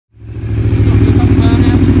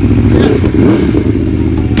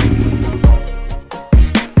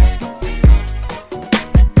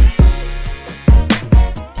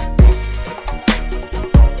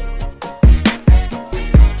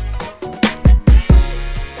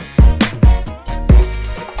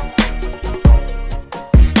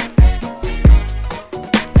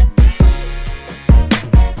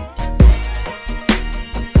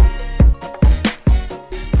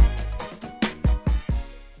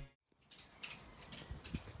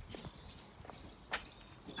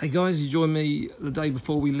Hey guys, you join me the day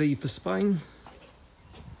before we leave for Spain.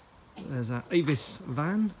 There's our Avis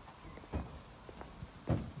van.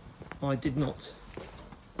 I did not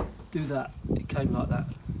do that, it came like that.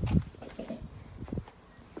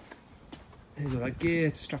 Here's all our gear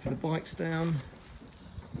to strap the bikes down.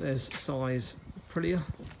 There's size Aprilia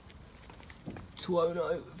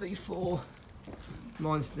 210 V4.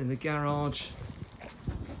 Mine's in the garage.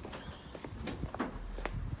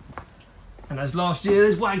 And as last year,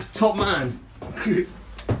 there's Wag's top man.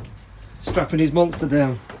 Strapping his monster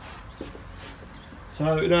down.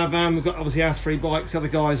 So in our van, we've got obviously our 3 bikes. The other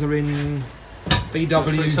guys are in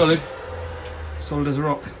VW. Solid. Solid as a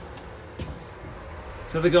rock.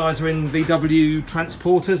 So the guys are in VW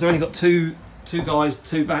transporters. They've only got two vans.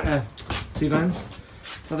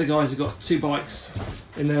 The other guys have got 2 bikes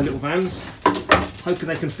in their little vans. Hoping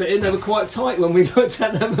they can fit in. They were quite tight when we looked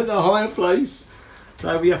at them at the hire place.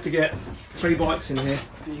 So we have to get 3 bikes in here.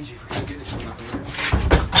 It'd be easy if we could get this one up and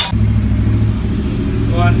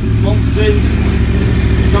Right, monsters in.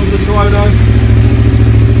 Here comes the Toronto.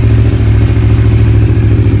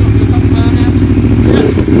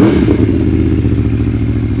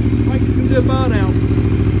 Bikes can do a burnout.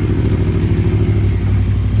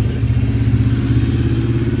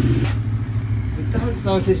 I don't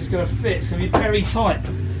know if this is going to fit. It's going to be very tight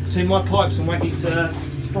between my pipes and Waggy's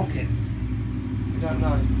sprocket. Don't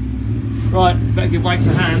know. Right, better give Wags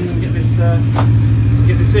a hand and get this in.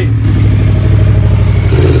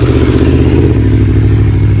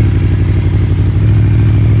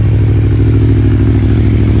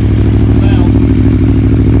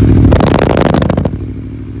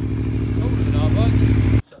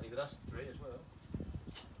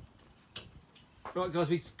 Right guys,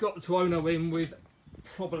 we've got the Tuono in with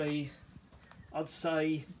probably, I'd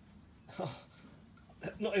say,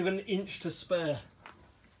 not even an inch to spare.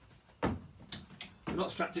 We've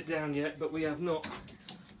not strapped it down yet, but we have not.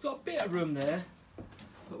 We've got a bit of room there,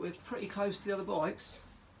 but we're pretty close to the other bikes.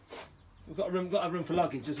 We've got a room for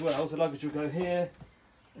luggage as well, so luggage will go here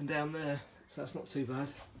and down there, so that's not too bad.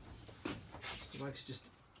 So I just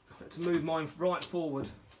have to move mine right forward,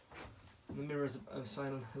 and the mirrors are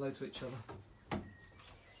saying hello to each other.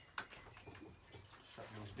 strap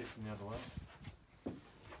yours a bit from the other way.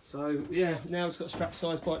 So yeah, now it's got a strap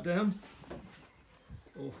size bike down.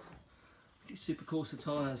 Oh. Super Corsa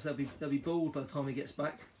tyres, they'll be bald by the time he gets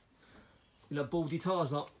back. You know, baldy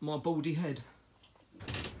tyres like my baldy head.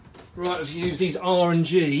 Right, I've used these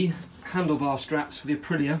R&G handlebar straps for the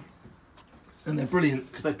Aprilia, and they're brilliant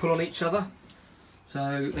because they pull on each other,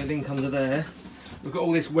 so they link under there. We've got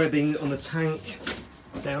all this webbing on the tank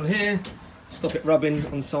down here, stop it rubbing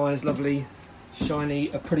on size lovely shiny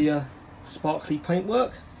Aprilia sparkly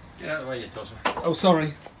paintwork. Get out of the way, you tosser. Oh,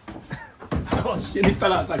 sorry. Oh shit, he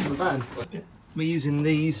fell out back of the van. We're using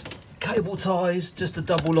these cable ties just to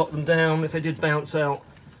double lock them down. If they did bounce out,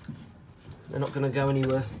 they're not going to go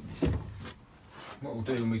anywhere. What we'll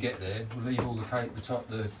do when we get there, we'll leave all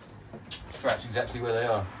the straps exactly where they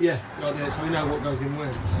are. Yeah, right there, so we know what goes in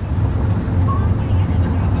where.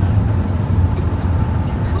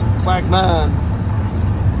 Swagman.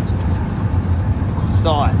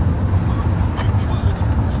 Sigh.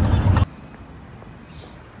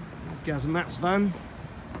 Gaz and Matt's van.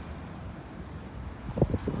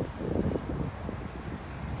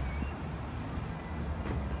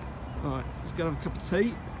 Right, let's go have a cup of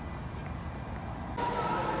tea.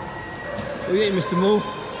 What are you eating, Mr. Moore?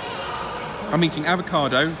 I'm eating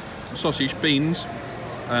avocado, sausage, beans,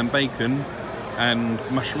 bacon, and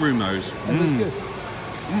mushroomos. Oh, that's good.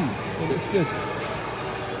 Oh, that's good.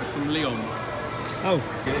 It's from Leon. Oh,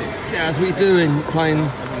 Gaz, what are you doing? Playing.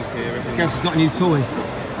 Everyone's here. Gaz has got a new toy.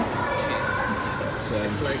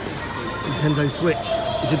 Nintendo Switch.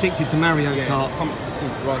 He's addicted to Mario Kart.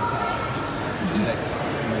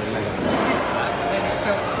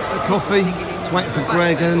 Coffee. It's waiting for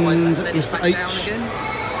Greg and Mr. H.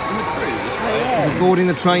 We're boarding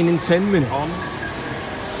the train in 10 minutes.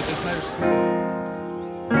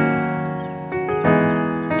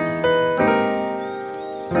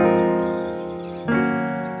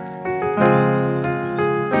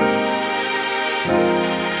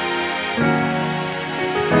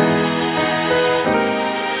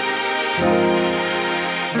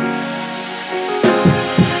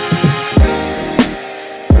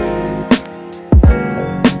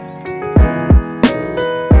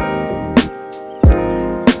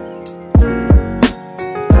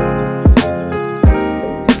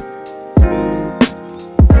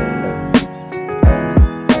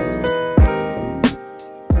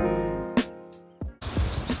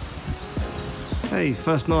 Hey,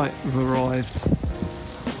 first night we've arrived.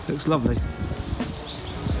 Looks lovely.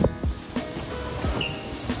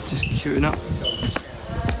 Queuing up.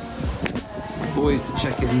 Boys to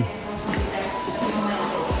check in.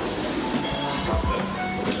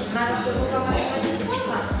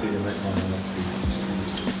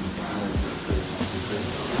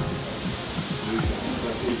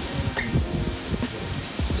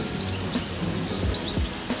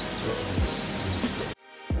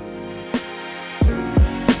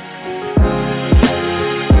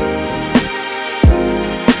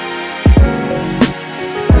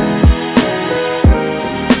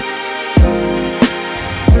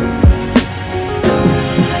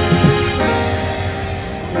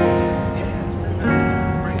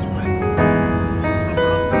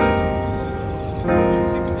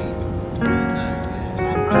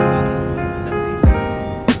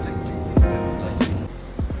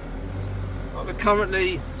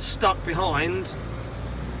 Currently stuck behind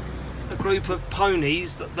a group of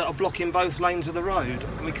ponies that are blocking both lanes of the road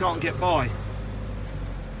and we can't get by.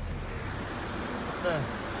 There.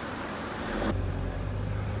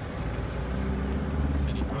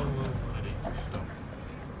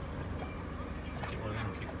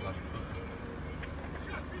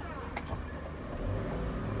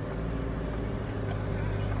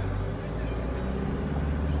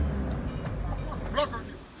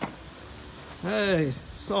 Hey,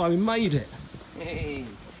 so we made it. Hey.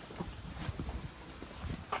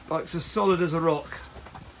 Bike's as solid as a rock.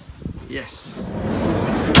 Yes.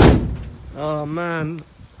 Solid. Oh man,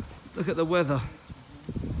 look at the weather.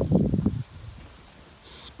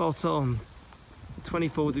 Spot on.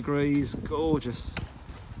 24 degrees, gorgeous.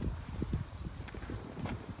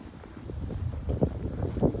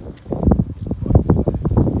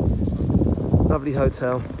 Lovely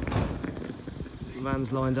hotel.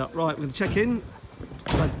 Van's lined up. Right, we're going to check in,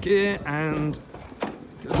 add gear and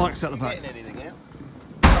get the bikes out the back. Getting anything out?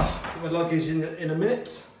 Oh, my luggage in a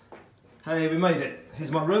minute. Hey, we made it.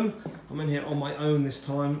 Here's my room. I'm in here on my own this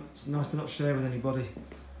time. It's nice to not share with anybody.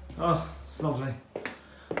 Oh, it's lovely.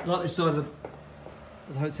 I like this side of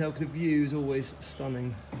the hotel because the view is always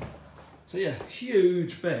stunning. So yeah,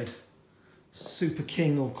 huge bed. Super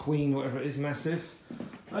king or queen, whatever it is, massive.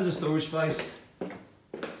 There's a storage space.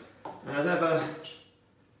 And as ever,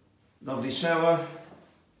 lovely shower,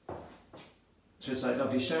 should say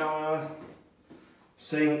lovely shower,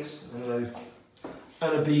 sinks, and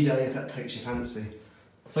a bidet if that takes your fancy.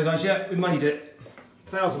 So guys, yeah, we made it.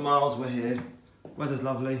 1,000 miles, we're here. Weather's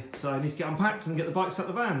lovely, so I need to get unpacked and get the bikes out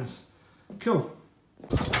the vans. Cool.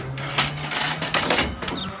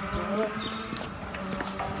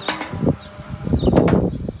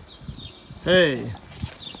 Hey,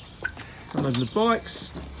 so I'm loading the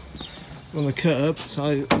bikes. On the curb,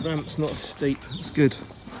 so the ramp's not steep. It's good.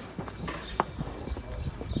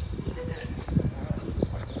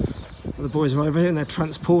 The boys are over here in their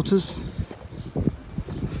transporters.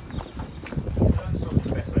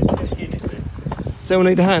 Does anyone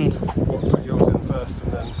need a hand? What, put yours in first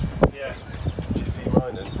and then yeah. jiffy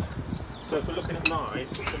mine in? So if we're looking at mine,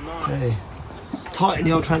 it's a mine. Hey. It's tight in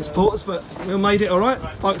the old transporters, but we made it alright.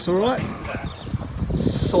 Bike's alright.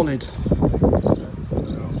 Solid.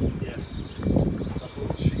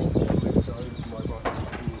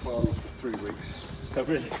 Oh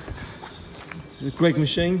really? This is a Greg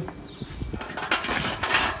machine.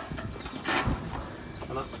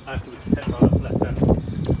 And I have to set my left hand.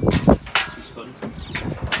 This is fun.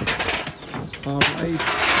 Blade,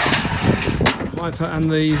 wiper and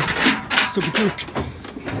the super cook.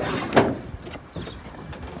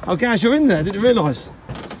 Oh Gaz, you're in there, didn't realise.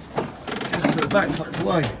 Gaz is at the back tucked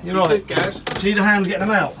away. You're right. Gaz. Do you need a hand getting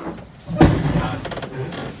them out?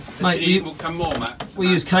 Mate, Will come more, Matt. we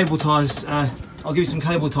use cable ties. I'll give you some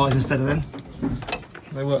cable ties instead of them.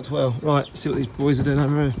 They worked well. Right, see what these boys are doing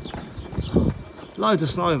over here. Loads of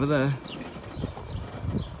snow over there.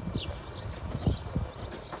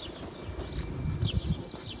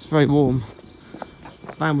 It's very warm.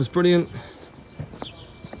 Van was brilliant.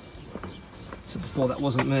 So before that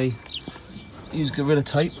wasn't me. Used Gorilla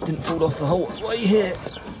Tape, didn't fall off the whole way here.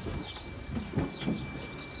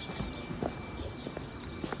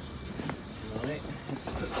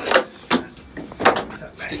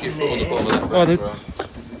 Stick your foot on the bottom of that. Oh, I did. Bro.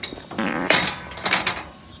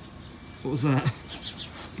 What was that?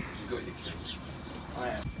 You got your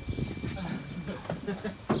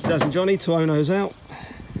key. Daz and Johnny, Tuono's out.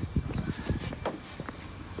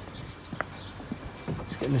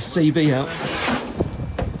 Just getting the CB out.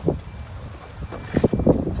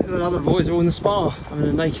 The other boys are all in the spa, having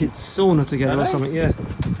a naked sauna together or something, yeah. I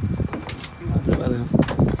don't know where they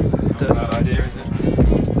are. Bad idea, is it?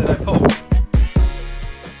 Is that a pole?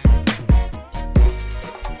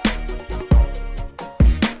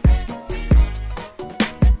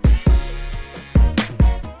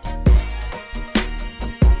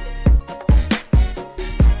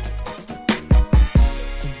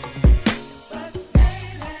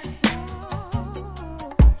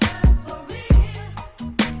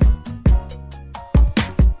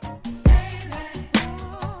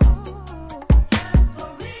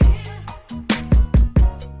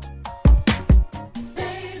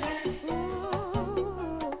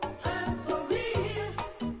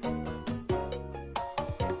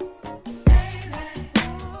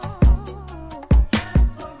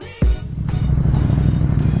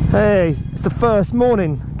 Hey, it's the first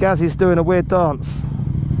morning. Gazzy's doing a weird dance.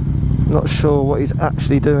 Not sure what he's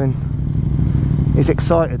actually doing. He's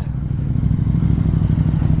excited.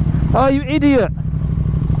 Oh, you idiot!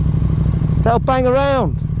 That'll bang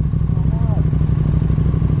around.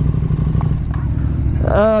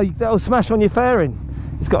 That'll smash on your fairing.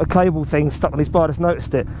 He's got a cable thing stuck on his bike. I just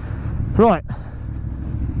noticed it. Right,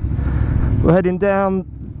 we're heading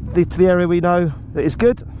down to the area we know that is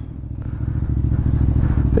good.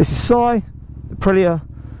 This is Si, Aprilia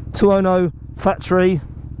 200 factory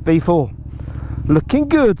V4. Looking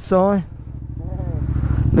good, Si.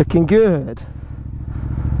 Looking good.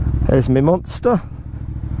 There's my monster.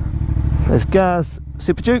 There's Gaz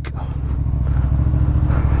Super Duke.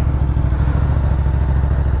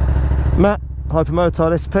 Matt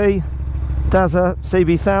Hypermotard SP. Dazza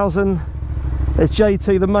CB1000. There's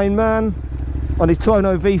JT the main man on his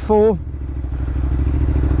 200 V4.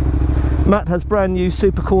 Matt has brand new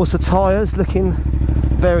Super Corsa tyres, looking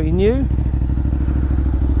very new.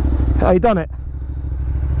 Oh, you done it?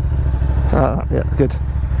 Ah, yeah, good.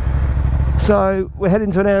 So we're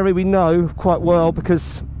heading to an area we know quite well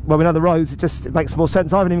because, well, we know the roads. It makes more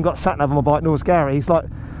sense. I haven't even got sat nav on my bike, nor has Gary. He's like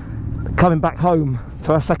coming back home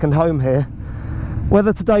to our second home here.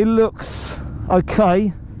 Weather today looks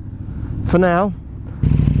okay for now.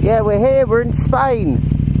 Yeah, we're here, we're in Spain.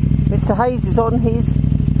 Mr. Hayes is on his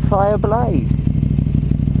fire blade.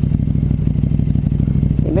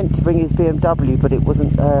 He meant to bring his BMW, but it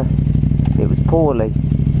wasn't, it was poorly.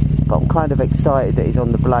 But I'm kind of excited that he's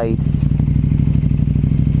on the blade.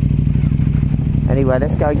 Anyway,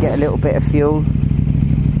 let's go and get a little bit of fuel.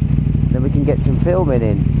 Then we can get some filming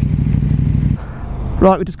in.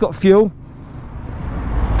 Right, we just got fuel.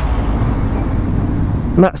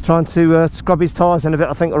 Matt's trying to scrub his tyres in a bit,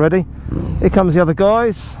 I think, already. Here comes the other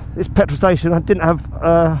guys. This petrol station didn't have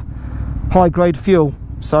high grade fuel,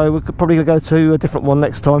 so we're probably going to go to a different one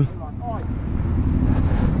next time.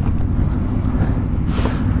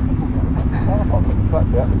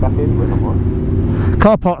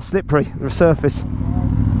 Car park slippery, the surface.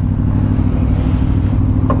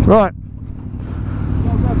 Right.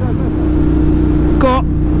 We've got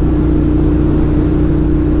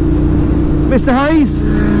Mr. Hayes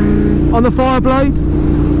on the fire blade.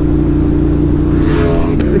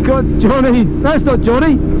 We've got Johnny. That's not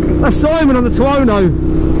Johnny. That's Simon on the 200.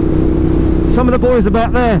 Some of the boys are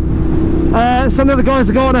back there. Some of the guys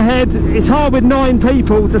are going ahead. It's hard with 9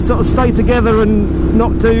 people to sort of stay together and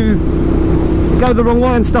not go the wrong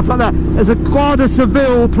way and stuff like that. There's a Guardia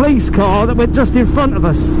Civil police car that went just in front of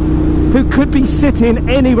us, who could be sitting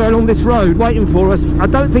anywhere along this road waiting for us. I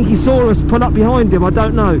don't think he saw us pull up behind him. I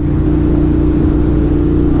don't know.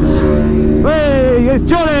 Hey, it's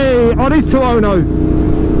Johnny on his 200.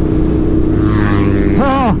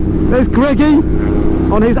 Ah, there's Greggy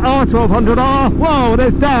on his R1200R. Whoa,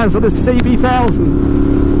 there's Daz on the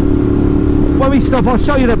CB1000. When we stop, I'll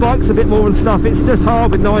show you their bikes a bit more and stuff. It's just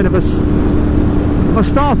hard with 9 of us. If I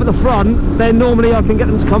start at the front, then normally I can get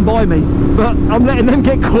them to come by me. But I'm letting them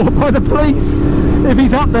get caught by the police. If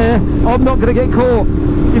he's up there, I'm not going to get caught.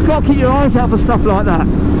 You've got to keep your eyes out for stuff like that.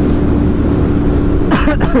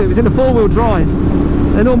 It was in a 4-wheel drive.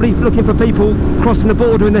 They're normally looking for people crossing the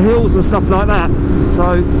border in the hills and stuff like that.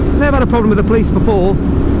 So, never had a problem with the police before.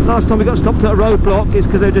 Last time we got stopped at a roadblock is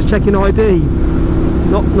because they were just checking ID.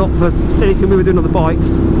 Not for anything we were doing on the bikes.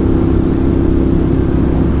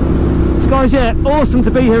 So guys, yeah, awesome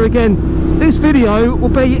to be here again. This video will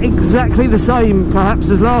be exactly the same, perhaps,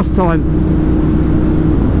 as last time.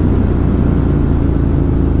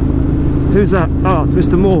 Who's that? Oh, it's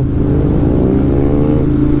Mr. Moore.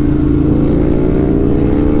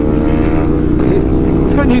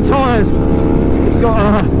 It's got new tyres. It's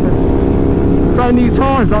got brand new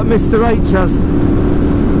tyres like Mr. H has.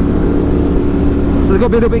 So they've got to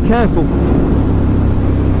be a little bit careful.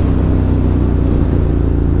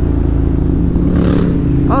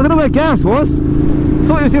 I don't know where Gaz was. I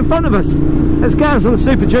thought he was in front of us. There's Gaz on the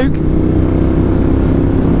Super Duke.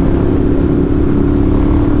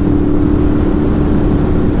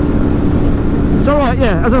 It's alright,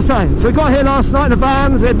 yeah, as I was saying. So we got here last night in the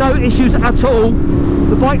vans. We had no issues at all.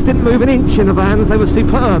 The bikes didn't move an inch in the vans. They were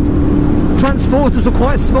superb. Transporters were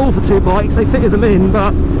quite small for 2 bikes. They fitted them in,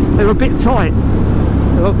 but they were a bit tight.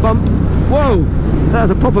 A bump. Whoa, that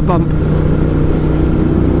was a proper bump.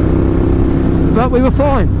 But we were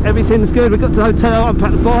fine. Everything's good. We got to the hotel,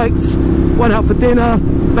 unpacked the bikes, went out for dinner,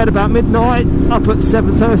 bed about midnight, up at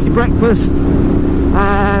 7:30 breakfast,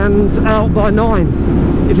 and out by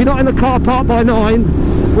 9. If you're not in the car park by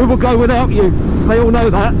 9, we will go without you. They all know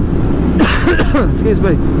that. Excuse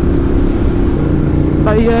me.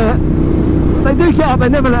 They do get up, they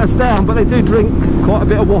never let us down, but they do drink quite a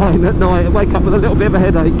bit of wine at night and wake up with a little bit of a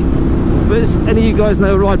headache. But as any of you guys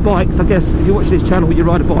know who ride bikes, I guess if you watch this channel you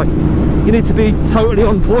ride a bike, you need to be totally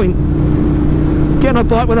on point. Getting a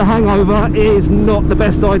bike with a hangover is not the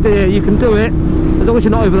best idea. You can do it, as long as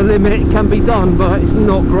you're not over the limit, it can be done, but it's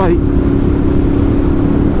not great.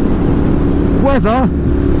 Weather,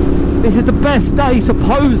 this is the best day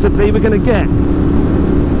supposedly we're going to get.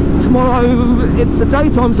 Tomorrow, the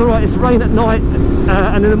daytime's alright, it's rain at night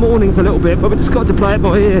and in the mornings a little bit, but we've just got to play it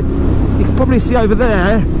by ear. You can probably see over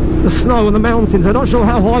there the snow on the mountains. I'm not sure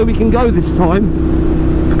how high we can go this time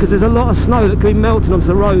because there's a lot of snow that could be melting onto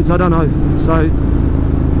the roads, I don't know, so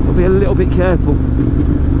we'll be a little bit careful.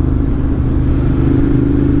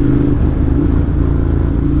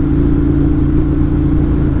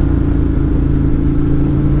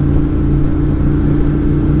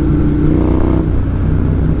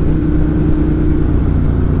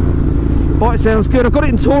 Bike sounds good. I've got it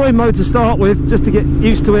in touring mode to start with, just to get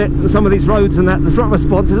used to it and some of these roads and that. The throttle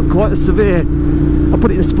response isn't quite as severe. I'll put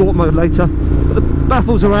it in sport mode later. But the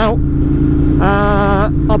baffles are out.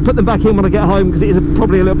 I'll put them back in when I get home because it is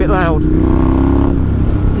probably a little bit loud. You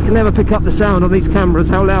can never pick up the sound on these cameras,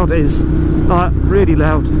 how loud it is. Like, really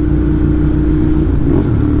loud.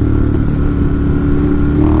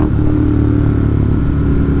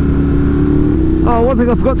 Oh, one thing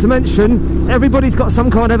I forgot to mention, everybody's got some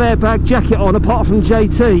kind of airbag jacket on apart from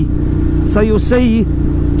JT. So you'll see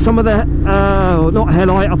some of the, not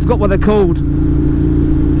Hellite, I forgot what they're called. I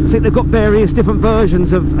think they've got various different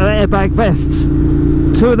versions of airbag vests.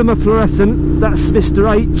 Two of them are fluorescent, that's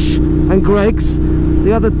Mr. H and Greg's.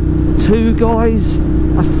 The other two guys,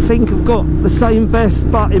 I think, have got the same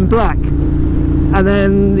vest but in black. And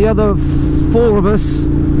then the other four of us,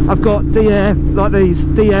 I've got D-Air, like these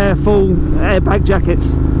D-Air full airbag jackets.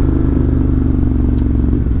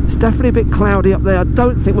 It's definitely a bit cloudy up there. I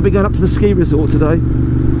don't think we'll be going up to the ski resort today.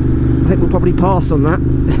 I think we'll probably pass on that.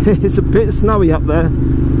 It's a bit snowy up there.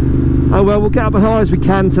 Oh well, we'll get up as high as we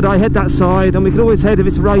can today, head that side, and we can always head, if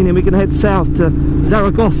it's raining, we can head south to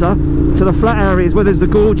Zaragoza, to the flat areas where there's the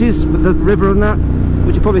gorges with the river and that,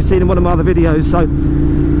 which you've probably seen in one of my other videos. So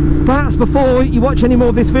perhaps before you watch any more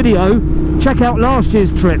of this video, check out last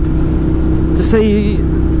year's trip to see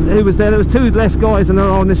who was there. There was two less guys than there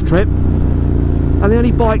are on this trip, and the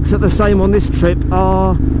only bikes that are the same on this trip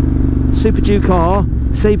are Super Ducati,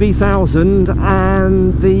 CB1000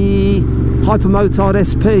 and the Hypermotard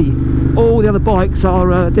SP. All the other bikes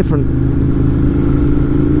are different.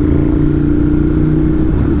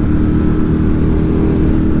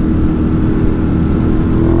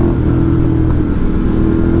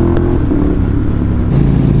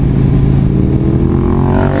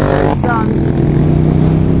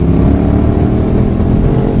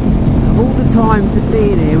 Times of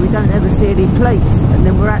being here, we don't ever see any police, and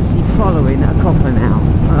then we're actually following a copper now.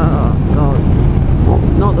 Oh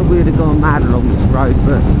god, not that we'd have gone mad along this road,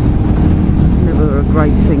 but it's never a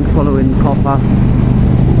great thing following copper.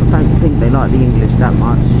 I don't think they like the English that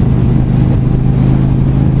much.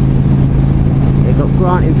 They've got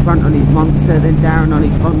Grant in front on his Monster, then Darren on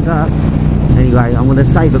his Honda. Anyway, I'm going to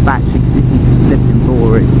save a battery because this is flipping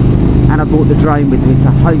boring, and I brought the drone with me, so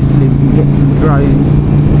hopefully we can get some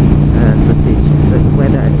drone footage, but the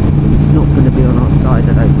weather is not going to be on our side,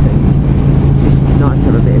 I don't think. Just nice to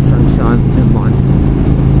have a bit of sunshine, never mind.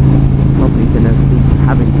 Probably going to be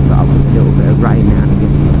having to put up with a little bit of rain now and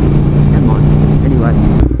again. Never mind. Anyway.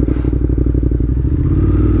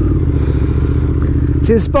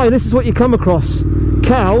 See, in Spain, this is what you come across.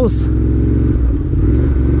 Cows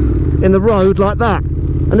in the road like that.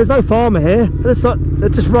 And there's no farmer here. They're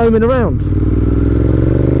just roaming around,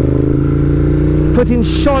 putting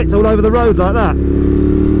shite all over the road like that.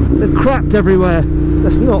 They're crapped everywhere.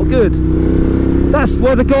 That's not good. That's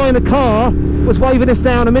why the guy in the car was waving us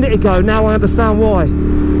down a minute ago. Now I understand why.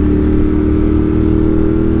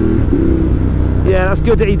 Yeah, that's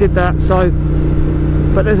good that he did that. So,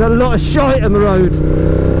 but there's a lot of shite on the road.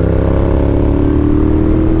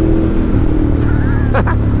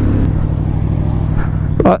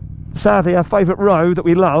 Right, sadly our favourite road that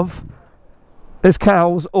we love, there's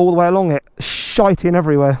cows all the way along it, shiting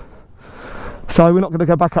everywhere. So we're not going to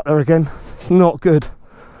go back up there again. It's not good.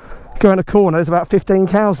 Go around a corner, there's about 15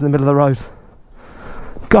 cows in the middle of the road.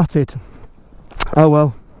 Gutted. Oh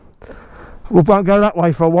well. We won't go that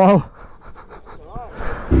way for a while.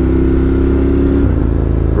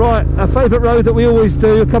 Right, our favourite road that we always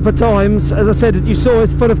do a couple of times, as I said, you saw,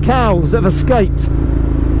 is full of cows that have escaped.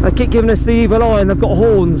 They keep giving us the evil eye and they've got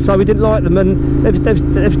horns, so we didn't like them, and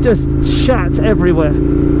they've just shat everywhere.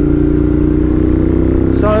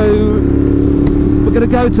 So we're going going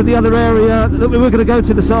to go to the other area that we were going to go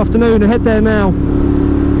to this afternoon and head there now.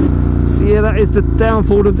 So yeah, that is the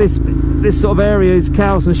downfall of this sort of area, is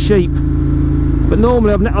cows and sheep. But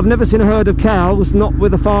normally I've never seen a herd of cows not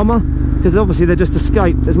with a farmer, because obviously they're just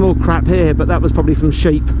escaped. There's more crap here, but that was probably from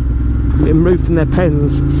sheep being removed from their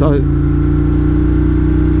pens. So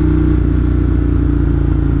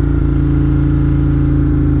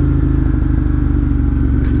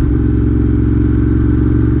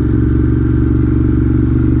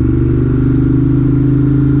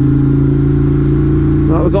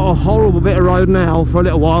right, we've got a horrible bit of road now for a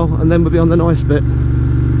little while, and then we'll be on the nice bit.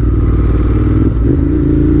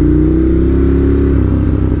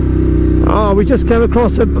 Oh, we just came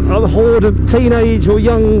across a horde of teenage or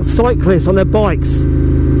young cyclists on their bikes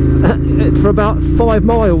for about 5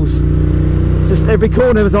 miles. Just every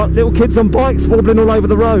corner was like little kids on bikes wobbling all over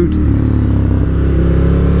the road.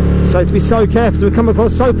 So to be so careful. So we've come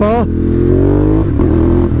across so far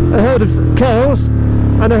a herd of cows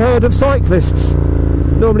and a herd of cyclists.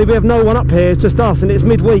 Normally we have no one up here, it's just us, and it's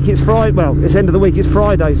midweek, it's Friday, well, it's end of the week, it's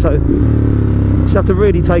Friday, so just have to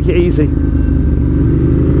really take it easy.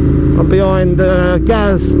 I'm behind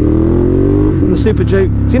Gaz and the Super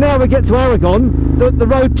Duke. See, now we get to Aragon, the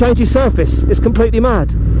road changes surface. It's completely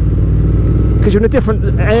mad. Because you're in a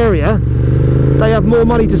different area, they have more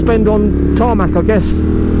money to spend on tarmac, I guess.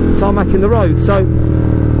 Tarmacking the road. So,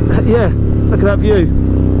 yeah, look at that view.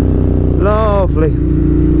 Lovely.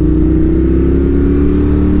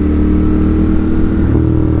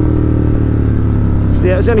 So,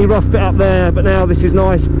 yeah, it was only rough bit up there, but now this is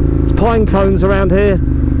nice. There's pine cones around here,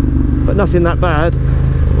 but nothing that bad.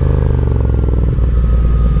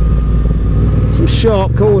 Some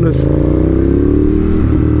sharp corners.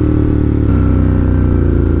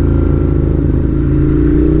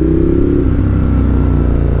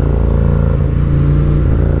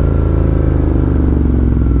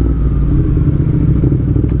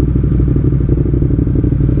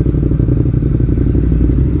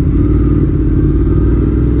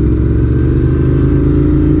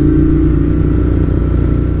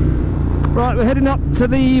 We're heading up to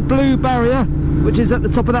the blue barrier, which is at the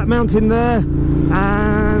top of that mountain there,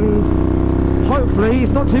 and hopefully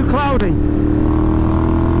it's not too cloudy.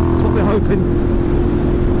 That's what we're hoping.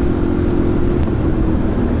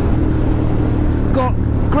 We've got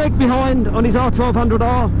Greg behind on his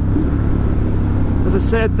R1200R. As I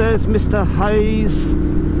said, there's Mr. Hayes.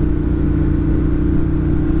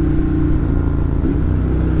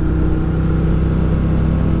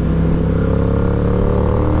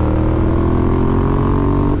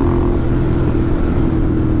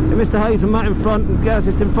 Mr. Hayes and Matt in front, and Gaz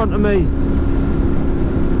just in front of me.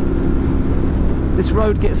 This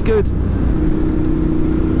road gets good.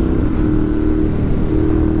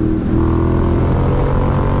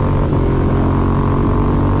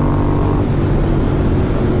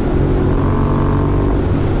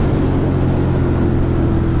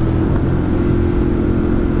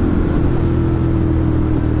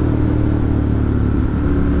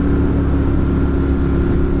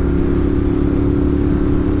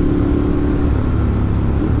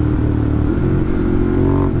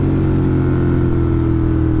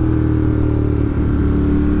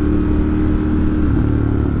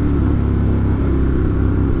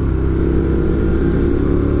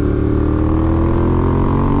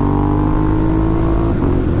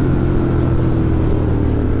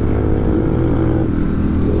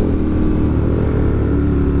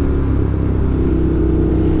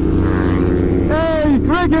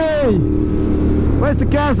 Where's the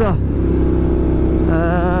Gaza?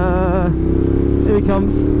 Here he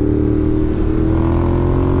comes.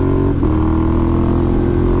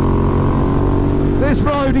 This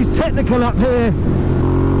road is technical up here.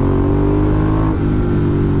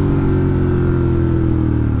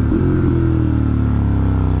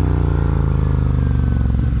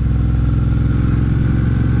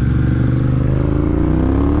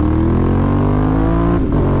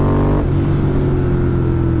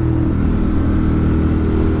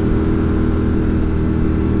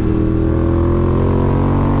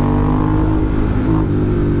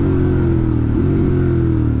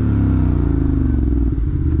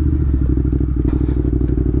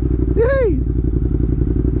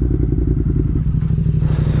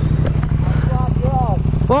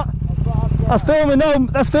 What? That's filming, no,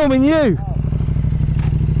 that's filming you.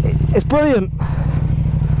 It's brilliant.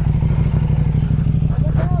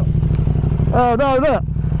 Oh no, look,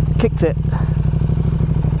 kicked it.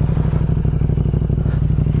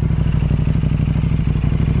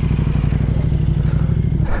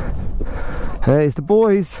 There's the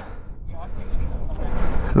boys.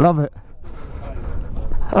 Love it.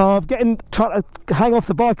 Oh, I'm trying to hang off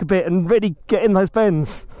the bike a bit and really get in those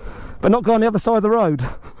bends, but not go on the other side of the road.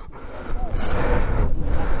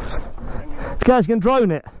 The guy's going to drone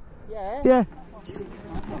it. Yeah. Yeah.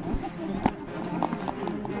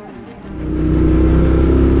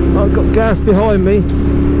 I've got gas behind me.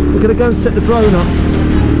 We're going to go and set the drone up.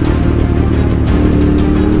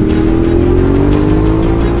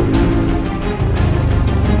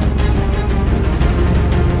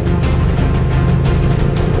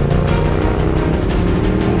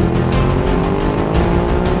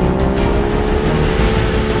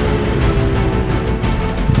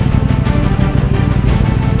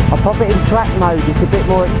 Pop it in track mode, it's a bit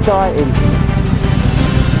more exciting.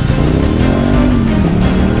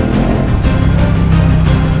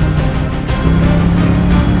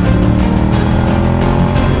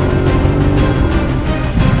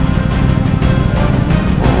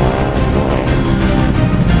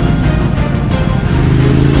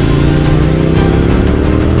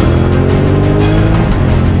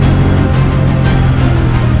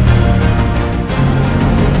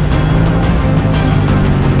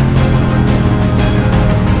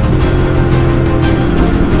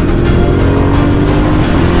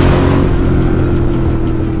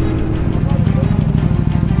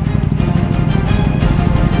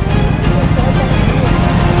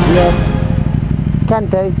 Can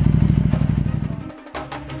do.